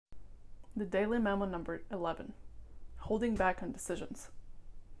The daily memo number 11, holding back on decisions.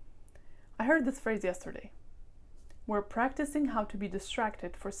 I heard this phrase yesterday. We're practicing how to be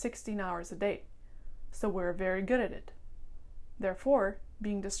distracted for 16 hours a day, so we're very good at it. Therefore,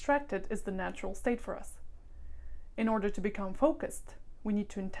 being distracted is the natural state for us. In order to become focused, we need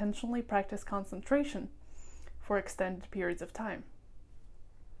to intentionally practice concentration for extended periods of time.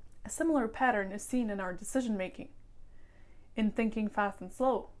 A similar pattern is seen in our decision making. In Thinking Fast and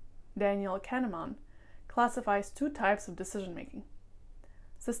Slow, Daniel Kahneman classifies two types of decision making.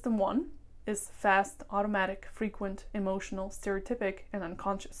 System 1 is fast, automatic, frequent, emotional, stereotypic, and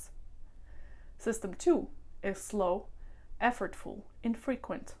unconscious. System 2 is slow, effortful,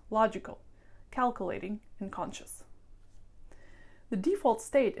 infrequent, logical, calculating, and conscious. The default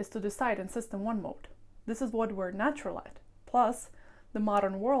state is to decide in System 1 mode. This is what we're natural at. Plus, the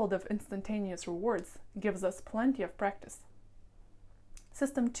modern world of instantaneous rewards gives us plenty of practice.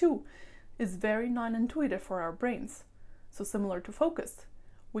 System 2 is very non-intuitive for our brains, so similar to focus,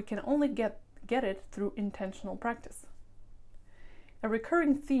 we can only get it through intentional practice. A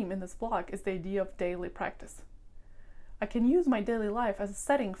recurring theme in this blog is the idea of daily practice. I can use my daily life as a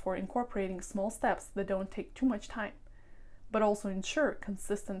setting for incorporating small steps that don't take too much time, but also ensure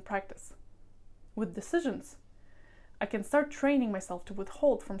consistent practice. With decisions, I can start training myself to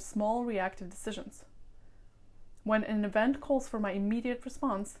withhold from small reactive decisions. When an event calls for my immediate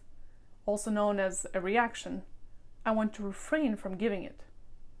response, also known as a reaction, I want to refrain from giving it.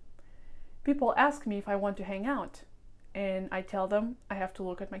 People ask me if I want to hang out, and I tell them I have to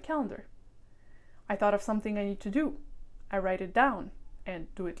look at my calendar. I thought of something I need to do. I write it down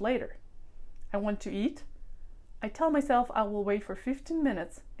and do it later. I want to eat. I tell myself I will wait for 15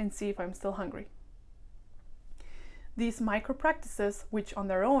 minutes and see if I'm still hungry. These micro practices, which on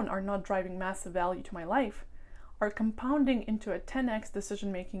their own are not driving massive value to my life, are compounding into a 10x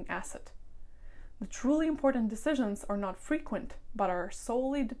decision-making asset. The truly important decisions are not frequent, but are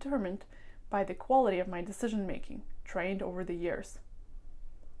solely determined by the quality of my decision-making, trained over the years.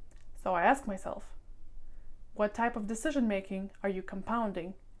 So I ask myself, what type of decision-making are you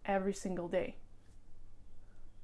compounding every single day?